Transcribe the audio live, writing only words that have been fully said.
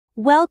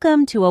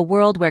Welcome to a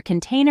world where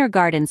container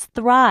gardens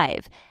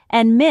thrive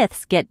and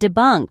myths get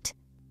debunked.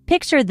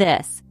 Picture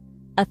this: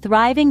 a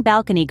thriving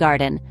balcony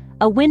garden,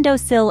 a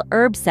windowsill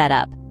herb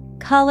setup,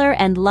 color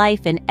and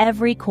life in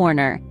every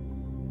corner.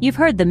 You've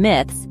heard the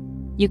myths.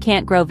 You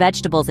can't grow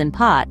vegetables in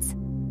pots.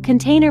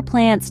 Container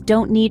plants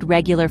don't need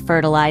regular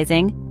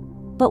fertilizing.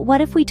 But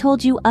what if we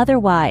told you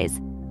otherwise?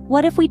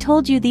 What if we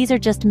told you these are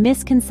just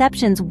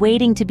misconceptions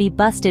waiting to be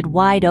busted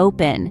wide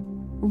open?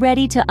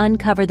 Ready to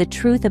uncover the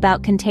truth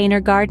about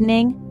container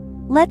gardening?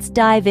 Let's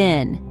dive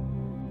in.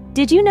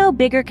 Did you know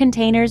bigger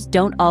containers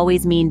don't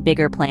always mean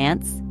bigger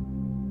plants?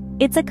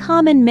 It's a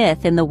common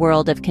myth in the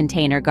world of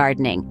container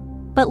gardening,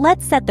 but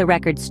let's set the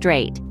record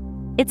straight.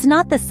 It's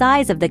not the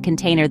size of the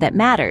container that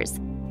matters,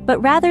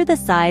 but rather the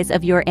size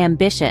of your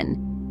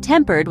ambition,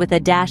 tempered with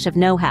a dash of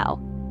know-how.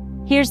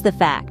 Here's the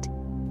fact.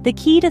 The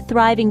key to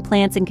thriving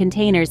plants in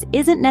containers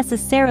isn't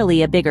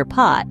necessarily a bigger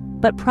pot,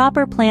 but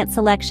proper plant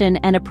selection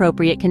and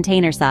appropriate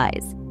container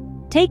size.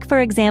 Take, for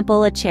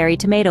example, a cherry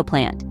tomato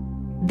plant.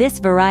 This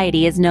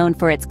variety is known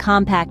for its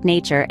compact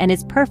nature and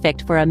is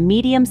perfect for a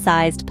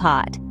medium-sized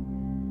pot.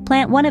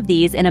 Plant one of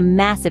these in a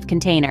massive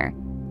container,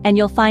 and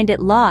you'll find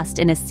it lost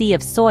in a sea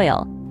of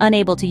soil,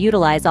 unable to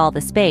utilize all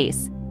the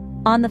space.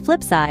 On the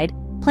flip side,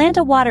 plant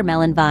a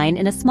watermelon vine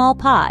in a small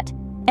pot,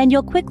 and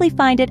you'll quickly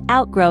find it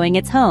outgrowing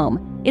its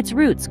home, its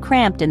roots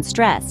cramped and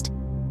stressed.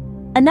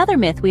 Another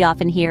myth we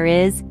often hear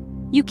is,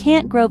 you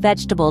can't grow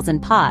vegetables in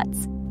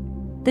pots.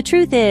 The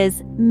truth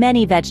is,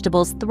 many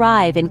vegetables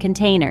thrive in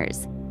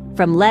containers.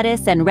 From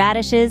lettuce and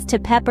radishes to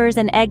peppers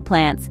and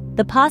eggplants,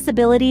 the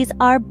possibilities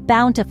are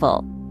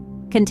bountiful.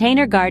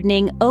 Container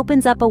gardening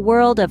opens up a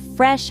world of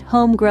fresh,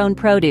 homegrown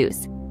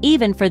produce,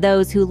 even for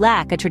those who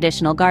lack a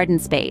traditional garden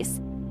space.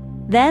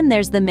 Then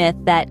there's the myth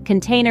that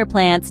container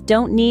plants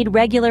don't need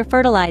regular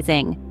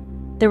fertilizing.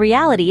 The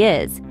reality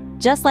is,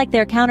 just like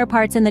their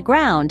counterparts in the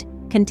ground,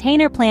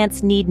 container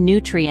plants need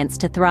nutrients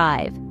to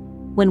thrive.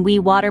 When we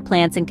water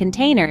plants in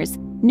containers,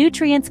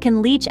 nutrients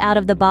can leach out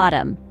of the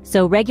bottom,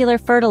 so regular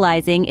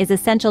fertilizing is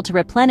essential to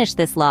replenish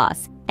this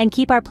loss and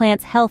keep our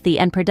plants healthy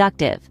and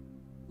productive.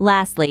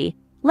 Lastly,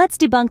 let's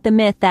debunk the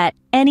myth that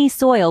any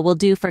soil will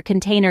do for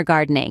container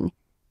gardening.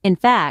 In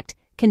fact,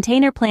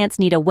 container plants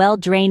need a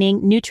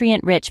well-draining,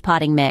 nutrient-rich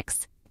potting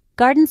mix.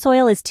 Garden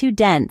soil is too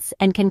dense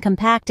and can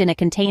compact in a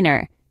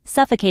container,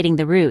 suffocating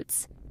the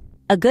roots.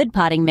 A good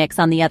potting mix,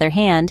 on the other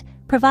hand,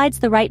 provides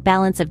the right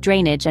balance of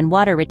drainage and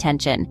water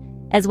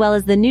retention, as well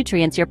as the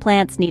nutrients your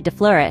plants need to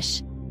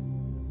flourish.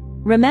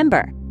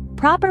 Remember,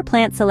 proper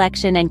plant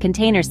selection and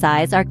container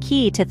size are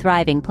key to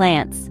thriving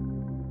plants.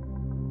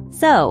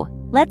 So,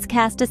 let's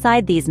cast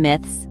aside these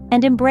myths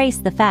and embrace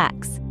the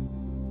facts.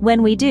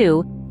 When we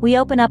do, we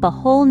open up a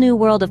whole new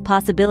world of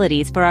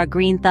possibilities for our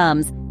green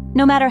thumbs,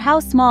 no matter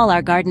how small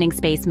our gardening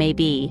space may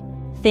be.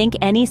 Think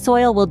any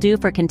soil will do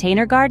for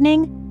container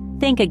gardening?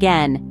 Think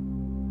again.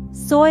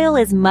 Soil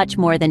is much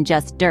more than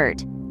just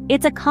dirt.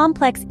 It's a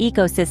complex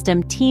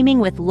ecosystem teeming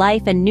with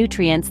life and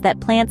nutrients that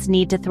plants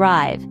need to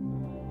thrive.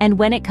 And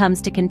when it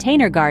comes to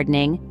container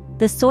gardening,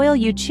 the soil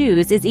you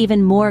choose is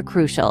even more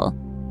crucial.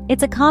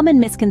 It's a common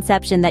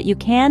misconception that you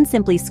can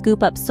simply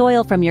scoop up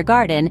soil from your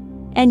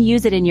garden and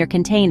use it in your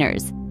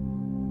containers.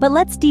 But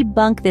let's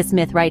debunk this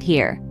myth right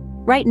here,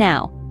 right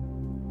now.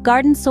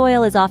 Garden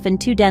soil is often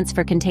too dense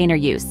for container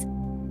use.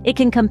 It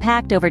can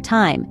compact over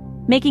time,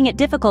 making it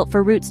difficult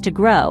for roots to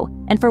grow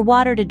and for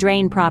water to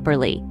drain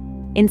properly.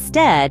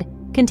 Instead,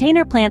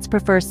 container plants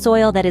prefer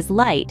soil that is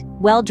light,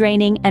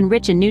 well-draining, and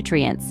rich in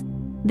nutrients.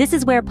 This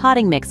is where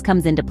potting mix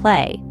comes into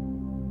play.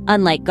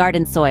 Unlike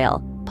garden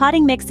soil,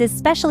 potting mix is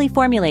specially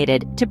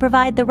formulated to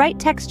provide the right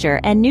texture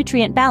and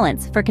nutrient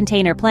balance for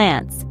container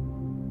plants.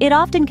 It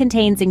often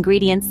contains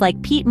ingredients like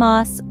peat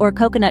moss or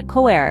coconut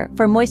coir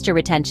for moisture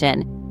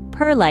retention,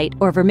 perlite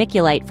or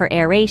vermiculite for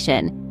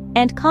aeration,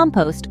 and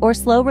compost or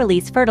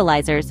slow-release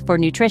fertilizers for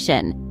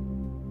nutrition.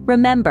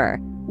 Remember,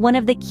 one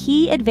of the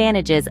key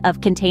advantages of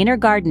container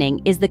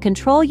gardening is the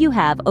control you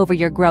have over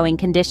your growing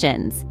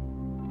conditions.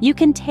 You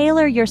can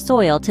tailor your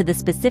soil to the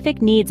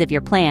specific needs of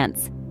your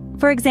plants.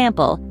 For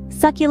example,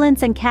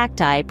 succulents and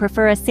cacti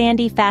prefer a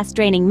sandy,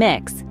 fast-draining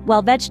mix,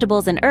 while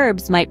vegetables and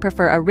herbs might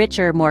prefer a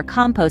richer, more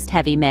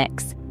compost-heavy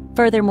mix.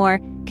 Furthermore,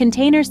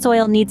 container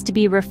soil needs to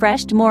be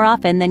refreshed more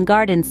often than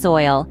garden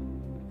soil.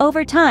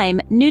 Over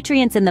time,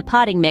 nutrients in the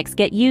potting mix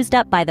get used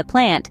up by the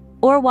plant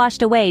or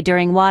washed away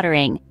during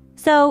watering.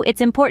 So,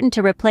 it's important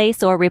to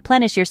replace or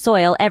replenish your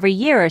soil every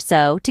year or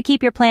so to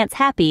keep your plants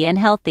happy and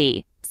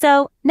healthy.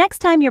 So, next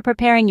time you're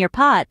preparing your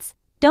pots,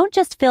 don't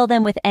just fill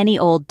them with any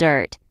old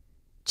dirt.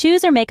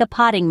 Choose or make a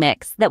potting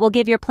mix that will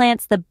give your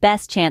plants the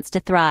best chance to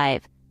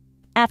thrive.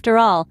 After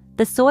all,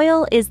 the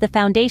soil is the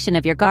foundation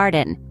of your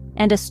garden,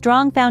 and a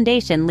strong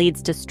foundation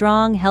leads to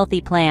strong,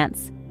 healthy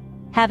plants.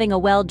 Having a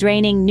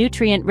well-draining,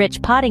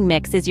 nutrient-rich potting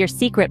mix is your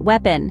secret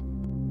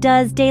weapon.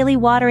 Does daily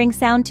watering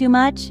sound too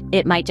much?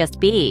 It might just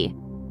be.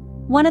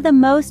 One of the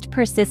most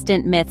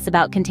persistent myths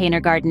about container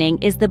gardening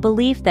is the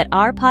belief that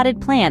our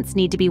potted plants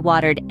need to be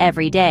watered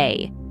every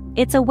day.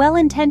 It's a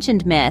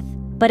well-intentioned myth,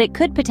 but it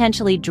could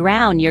potentially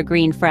drown your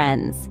green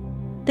friends.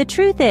 The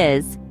truth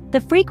is, the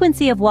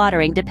frequency of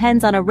watering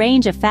depends on a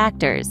range of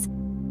factors.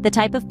 The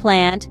type of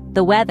plant,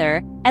 the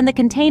weather, and the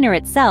container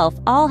itself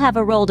all have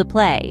a role to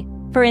play.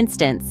 For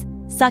instance,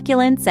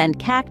 succulents and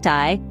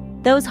cacti,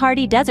 those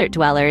hardy desert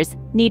dwellers,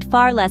 need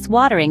far less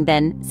watering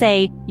than,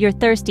 say, your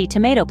thirsty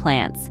tomato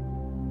plants.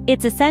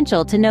 It's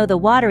essential to know the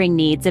watering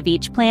needs of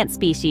each plant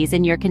species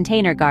in your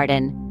container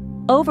garden.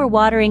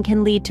 Overwatering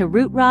can lead to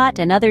root rot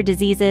and other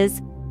diseases,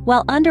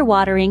 while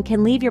underwatering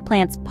can leave your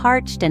plants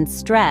parched and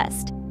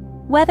stressed.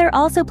 Weather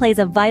also plays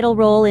a vital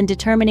role in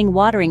determining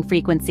watering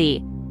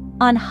frequency.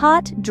 On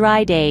hot,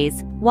 dry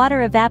days,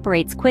 water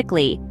evaporates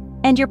quickly,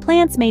 and your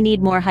plants may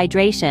need more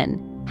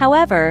hydration.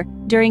 However,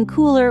 during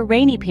cooler,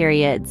 rainy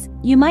periods,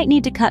 you might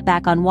need to cut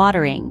back on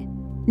watering.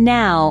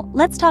 Now,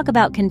 let's talk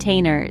about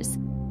containers.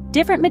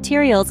 Different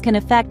materials can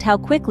affect how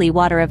quickly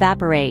water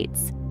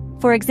evaporates.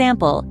 For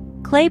example,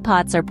 clay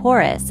pots are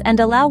porous and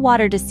allow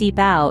water to seep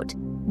out,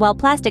 while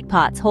plastic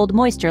pots hold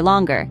moisture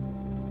longer.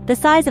 The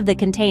size of the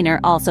container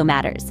also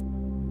matters.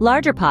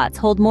 Larger pots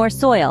hold more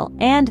soil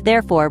and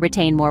therefore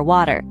retain more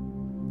water.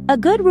 A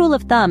good rule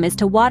of thumb is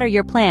to water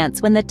your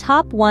plants when the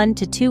top 1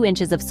 to 2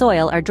 inches of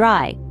soil are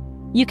dry.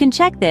 You can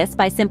check this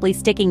by simply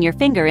sticking your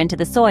finger into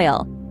the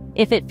soil.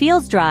 If it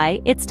feels dry,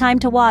 it's time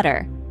to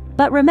water.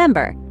 But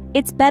remember,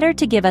 it's better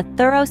to give a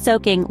thorough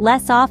soaking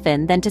less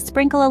often than to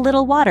sprinkle a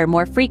little water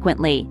more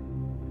frequently.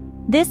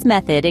 This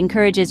method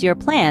encourages your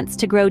plants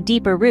to grow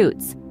deeper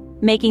roots,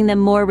 making them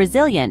more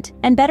resilient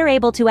and better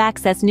able to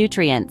access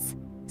nutrients.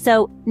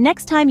 So,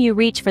 next time you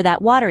reach for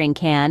that watering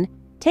can,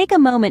 take a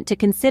moment to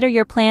consider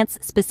your plant's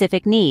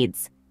specific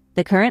needs,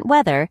 the current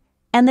weather,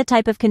 and the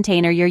type of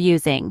container you're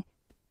using.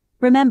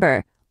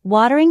 Remember,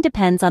 watering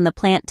depends on the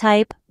plant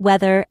type,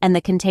 weather, and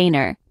the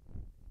container.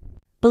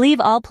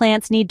 Believe all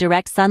plants need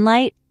direct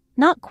sunlight?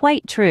 Not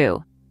quite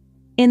true.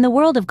 In the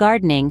world of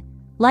gardening,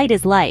 light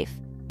is life,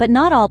 but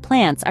not all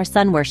plants are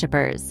sun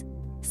worshippers.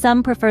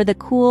 Some prefer the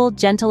cool,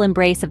 gentle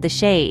embrace of the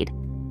shade,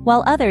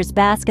 while others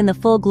bask in the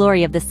full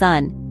glory of the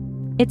sun.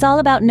 It's all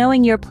about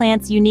knowing your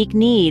plant's unique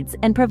needs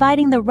and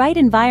providing the right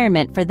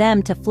environment for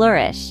them to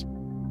flourish.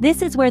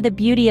 This is where the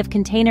beauty of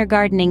container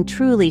gardening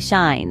truly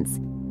shines.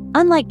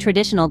 Unlike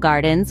traditional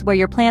gardens where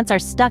your plants are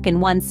stuck in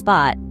one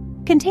spot,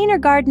 container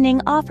gardening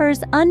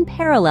offers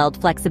unparalleled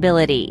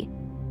flexibility.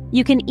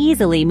 You can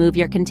easily move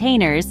your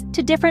containers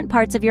to different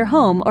parts of your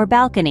home or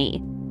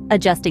balcony,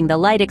 adjusting the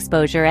light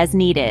exposure as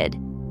needed.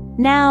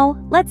 Now,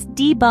 let's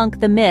debunk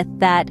the myth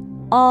that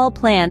all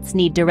plants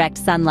need direct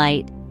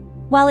sunlight.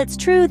 While it's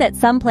true that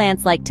some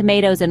plants like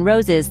tomatoes and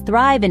roses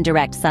thrive in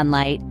direct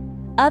sunlight,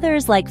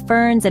 others like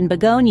ferns and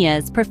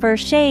begonias prefer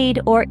shade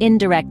or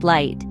indirect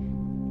light.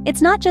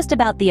 It's not just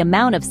about the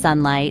amount of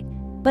sunlight,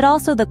 but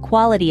also the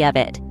quality of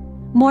it.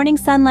 Morning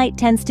sunlight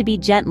tends to be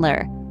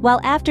gentler,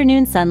 while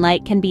afternoon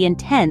sunlight can be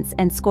intense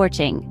and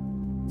scorching.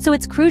 So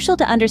it's crucial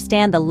to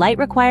understand the light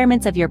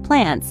requirements of your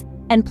plants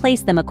and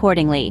place them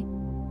accordingly.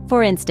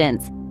 For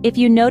instance, if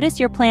you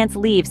notice your plant's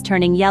leaves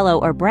turning yellow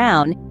or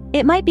brown,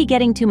 it might be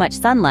getting too much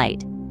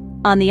sunlight.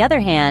 On the other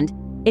hand,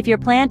 if your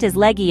plant is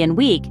leggy and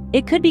weak,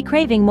 it could be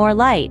craving more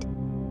light.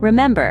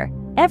 Remember,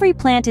 every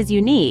plant is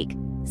unique.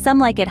 Some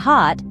like it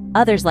hot,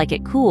 others like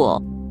it cool,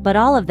 but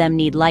all of them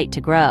need light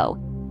to grow.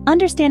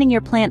 Understanding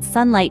your plant's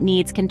sunlight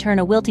needs can turn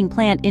a wilting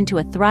plant into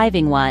a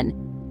thriving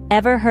one.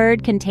 Ever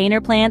heard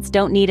container plants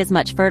don't need as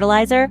much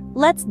fertilizer?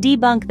 Let's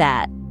debunk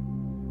that.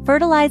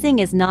 Fertilizing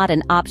is not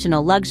an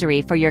optional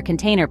luxury for your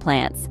container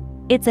plants.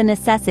 It's a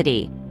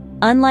necessity.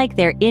 Unlike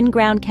their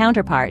in-ground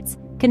counterparts,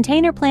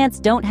 container plants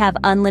don't have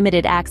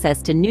unlimited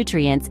access to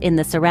nutrients in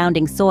the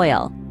surrounding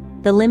soil.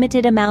 The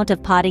limited amount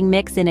of potting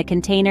mix in a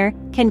container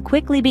can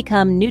quickly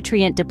become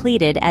nutrient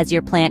depleted as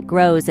your plant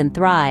grows and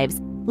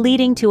thrives,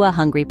 leading to a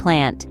hungry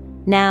plant.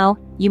 Now,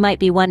 you might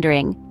be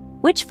wondering,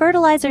 which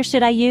fertilizer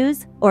should I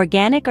use,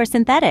 organic or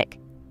synthetic?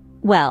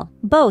 Well,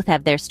 both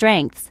have their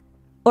strengths.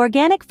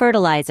 Organic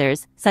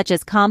fertilizers, such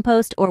as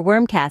compost or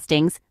worm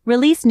castings,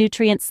 release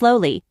nutrients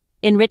slowly,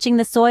 enriching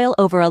the soil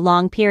over a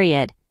long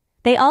period.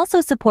 They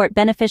also support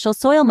beneficial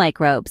soil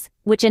microbes,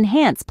 which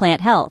enhance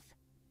plant health.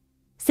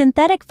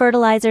 Synthetic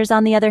fertilizers,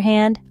 on the other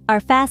hand,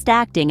 are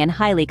fast-acting and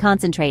highly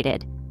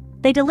concentrated.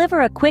 They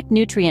deliver a quick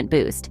nutrient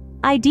boost,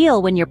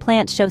 ideal when your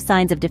plants show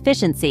signs of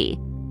deficiency.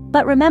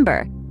 But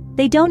remember,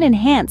 they don't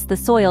enhance the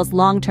soil's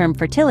long-term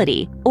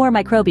fertility or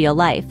microbial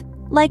life,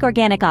 like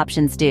organic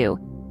options do.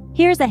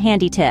 Here's a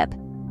handy tip.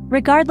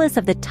 Regardless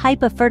of the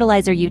type of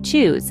fertilizer you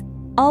choose,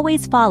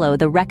 always follow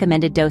the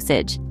recommended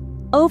dosage.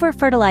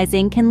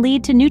 Over-fertilizing can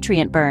lead to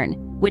nutrient burn,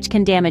 which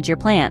can damage your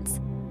plants.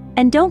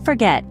 And don't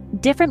forget,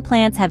 different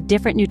plants have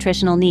different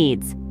nutritional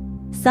needs.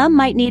 Some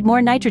might need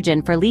more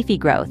nitrogen for leafy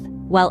growth,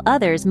 while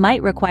others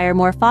might require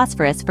more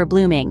phosphorus for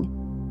blooming.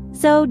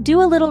 So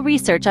do a little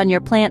research on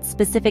your plant's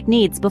specific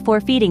needs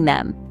before feeding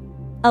them.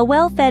 A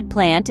well-fed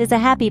plant is a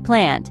happy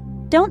plant.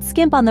 Don't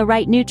skimp on the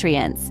right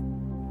nutrients.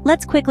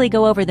 Let's quickly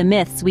go over the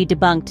myths we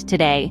debunked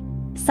today.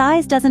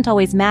 Size doesn't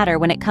always matter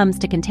when it comes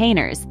to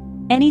containers.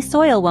 Any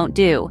soil won't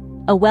do.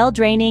 A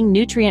well-draining,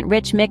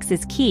 nutrient-rich mix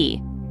is key.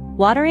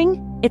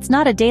 Watering? It's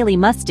not a daily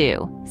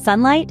must-do.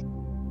 Sunlight?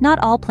 not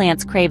all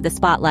plants crave the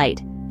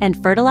spotlight,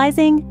 and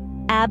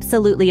fertilizing?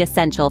 Absolutely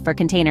essential for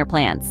container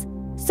plants.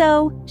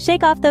 So,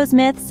 shake off those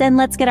myths and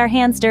let's get our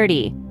hands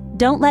dirty.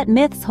 Don't let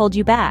myths hold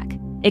you back.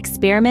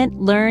 Experiment,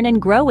 learn,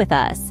 and grow with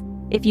us.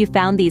 If you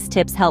found these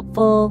tips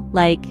helpful,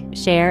 like,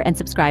 share, and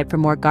subscribe for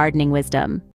more gardening wisdom.